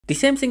The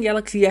Samsung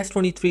Galaxy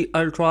S23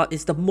 Ultra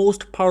is the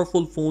most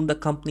powerful phone the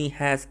company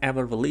has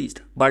ever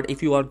released. But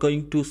if you are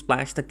going to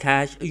splash the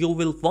cash, you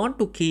will want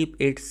to keep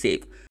it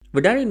safe.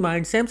 With that in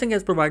mind, Samsung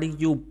is providing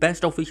you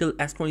best official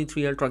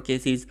S23 Ultra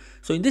cases.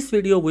 So in this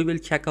video, we will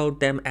check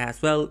out them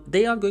as well.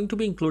 They are going to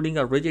be including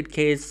a rigid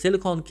case,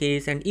 silicone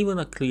case, and even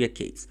a clear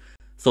case.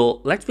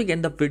 So let's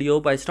begin the video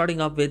by starting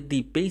up with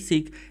the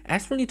basic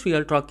S23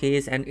 Ultra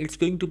case, and it's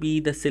going to be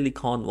the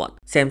silicone one.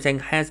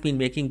 Samsung has been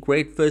making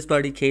great first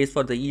party case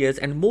for the years,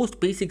 and most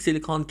basic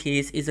silicone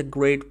case is a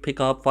great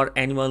pickup for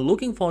anyone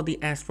looking for the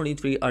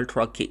S23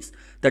 Ultra case.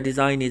 The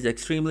design is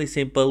extremely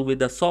simple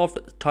with a soft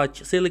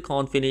touch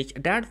silicone finish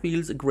that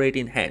feels great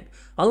in hand.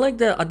 Unlike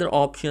the other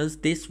options,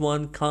 this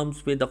one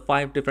comes with the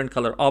 5 different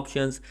color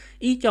options,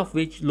 each of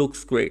which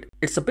looks great.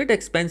 It's a bit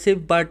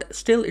expensive, but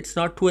still it's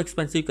not too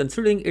expensive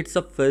considering it's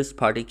a first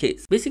party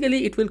case.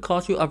 Basically, it will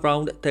cost you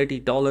around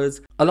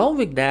 $30. Along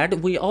with that,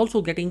 we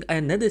also getting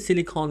another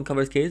silicone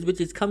cover case which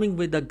is coming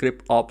with the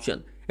grip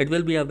option. It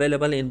will be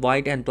available in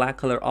white and black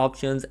color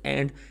options,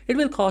 and it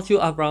will cost you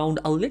around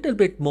a little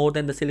bit more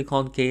than the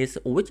silicone case,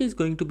 which is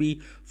going to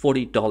be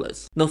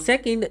 $40. Now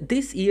second,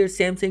 this year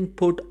Samsung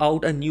put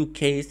out a new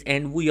case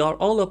and we are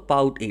all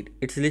about it.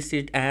 It's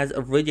listed as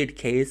a rigid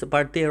case,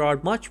 but there are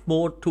much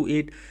more to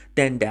it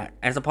than that.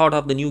 As a part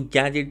of the new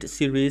gadget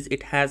series,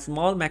 it has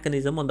small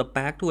mechanism on the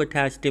back to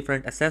attach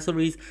different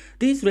accessories.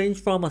 These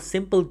range from a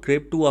simple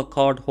grip to a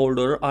card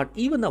holder or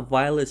even a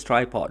wireless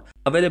tripod.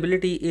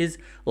 Availability is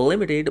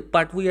limited,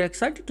 but we are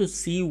excited to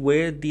see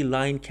where the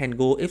line can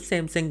go if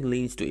Samsung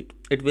leans to it.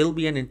 It will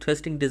be an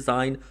interesting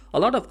design, a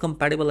lot of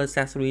compatible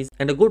accessories,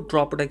 and a good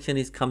drop protection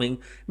is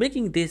coming,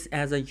 making this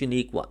as a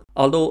unique one.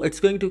 Although it's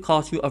going to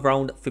cost you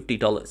around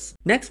 $50.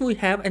 Next, we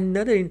have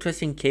another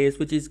interesting case,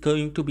 which is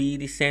going to be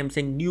the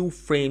Samsung new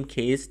frame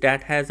case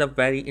that has a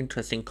very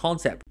interesting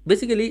concept.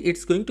 Basically,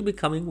 it's going to be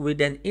coming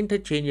with an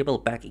interchangeable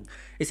backing.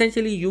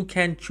 Essentially, you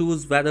can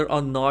choose whether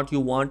or not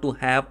you want to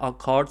have a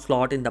card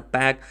slot in the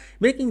back,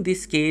 making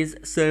this case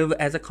serve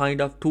as a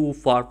kind of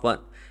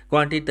 2-for-1.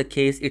 Granted, the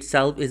case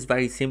itself is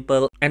very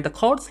simple and the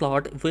card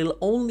slot will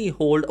only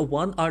hold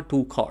 1 or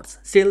 2 cards.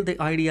 Still,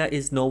 the idea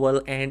is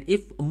novel, and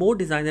if more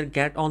designers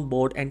get on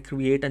board and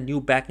create a new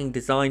backing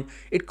design,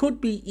 it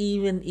could be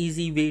even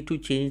easy way to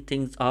change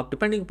things up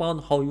depending upon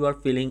how you are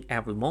feeling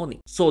every morning.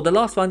 So the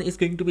last one is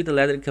going to be the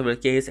leather cover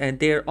case, and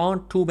there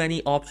aren't too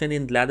many options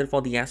in leather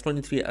for the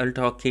S23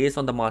 Ultra case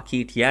on the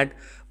market yet,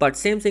 but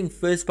Samsung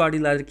first party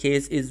leather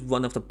case is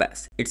one of the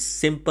best. It's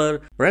simple,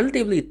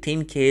 relatively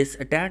thin case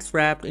that's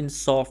wrapped in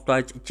soft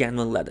touch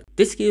genuine leather.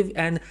 This gives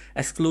an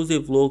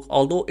exclusive look,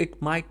 although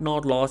it might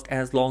not last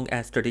as long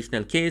as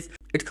traditional case.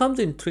 It comes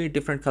in 3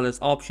 different colors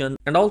option,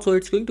 and also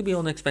it's going to be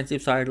on the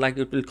expensive side, like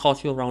it will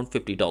cost you around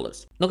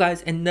 $50. Now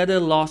guys, another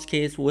last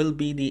case will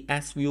be the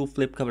S View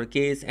flip cover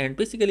case, and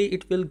basically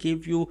it will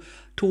give you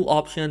 2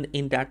 options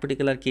in that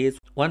particular case.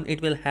 One,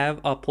 it will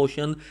have a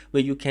portion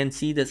where you can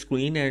see the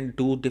screen and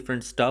do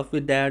different stuff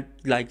with that,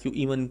 like you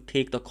even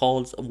take the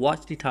calls,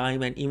 watch the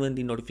time, and even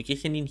the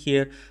notification in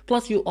here.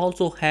 Plus you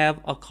also have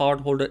a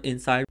card holder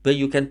inside where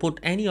you can put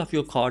any of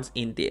your cards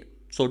in there.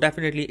 So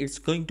definitely it's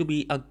going to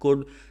be a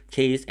good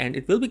case, and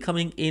it will be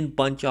coming in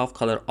bunch of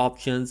color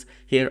options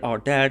here or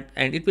that,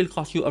 and it will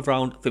cost you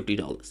around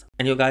 $50.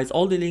 And you guys,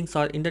 all the links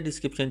are in the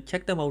description,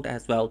 check them out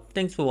as well.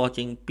 Thanks for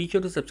watching, be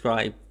sure to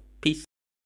subscribe. Peace.